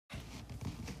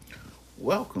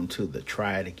Welcome to the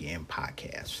Try It Again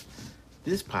podcast.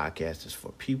 This podcast is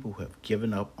for people who have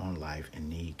given up on life and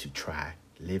need to try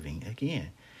living again.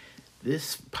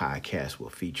 This podcast will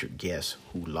feature guests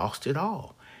who lost it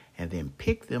all and then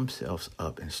picked themselves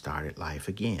up and started life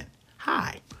again.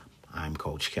 Hi, I'm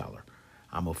Coach Keller.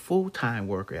 I'm a full-time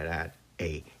worker at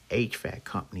a HVAC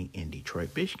company in Detroit,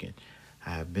 Michigan.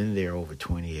 I have been there over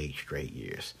 28 straight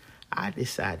years. I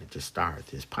decided to start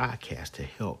this podcast to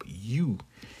help you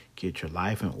get your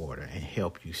life in order and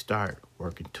help you start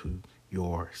working to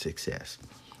your success.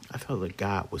 I felt that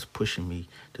God was pushing me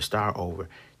to start over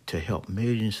to help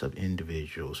millions of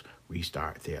individuals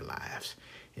restart their lives.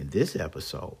 In this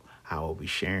episode, I will be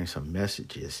sharing some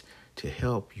messages to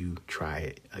help you try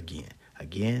it again.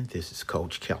 Again, this is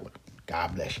Coach Keller.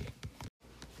 God bless you.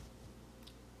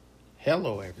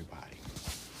 Hello, everybody.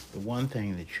 The one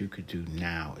thing that you could do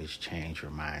now is change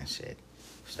your mindset.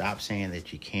 Stop saying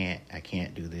that I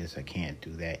can't do this, I can't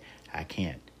do that, I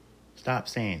can't. Stop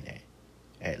saying that.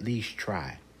 At least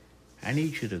try. I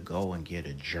need you to go and get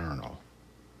a journal.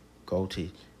 Go to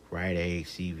Rite Aid,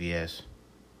 CVS,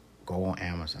 go on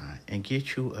Amazon and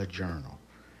get you a journal.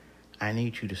 I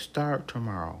need you to start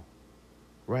tomorrow.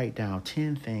 Write down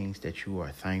 10 things that you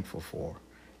are thankful for.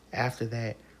 After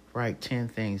that, write 10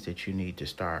 things that you need to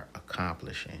start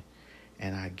accomplishing.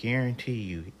 And I guarantee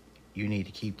you need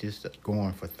to keep this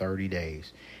going for 30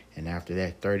 days. And after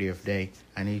that 30th day,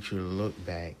 I need you to look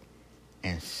back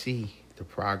and see the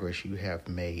progress you have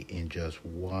made in just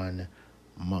 1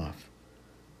 month.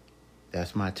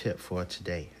 That's my tip for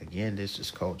today. Again, this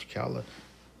is Coach Keller.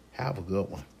 Have a good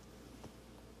one.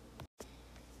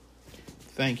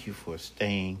 Thank you for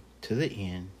staying to the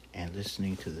end and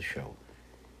listening to the show.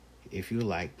 If you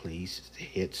like, please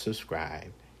hit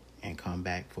subscribe and come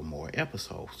back for more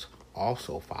episodes.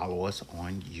 Also, follow us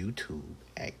on YouTube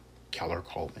at Keller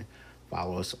Coleman.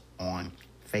 Follow us on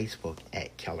Facebook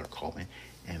at Keller Coleman.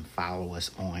 And follow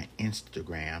us on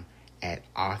Instagram at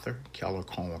Arthur Keller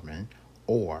Coleman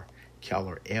or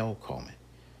Keller L. Coleman.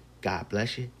 God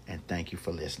bless you and thank you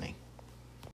for listening.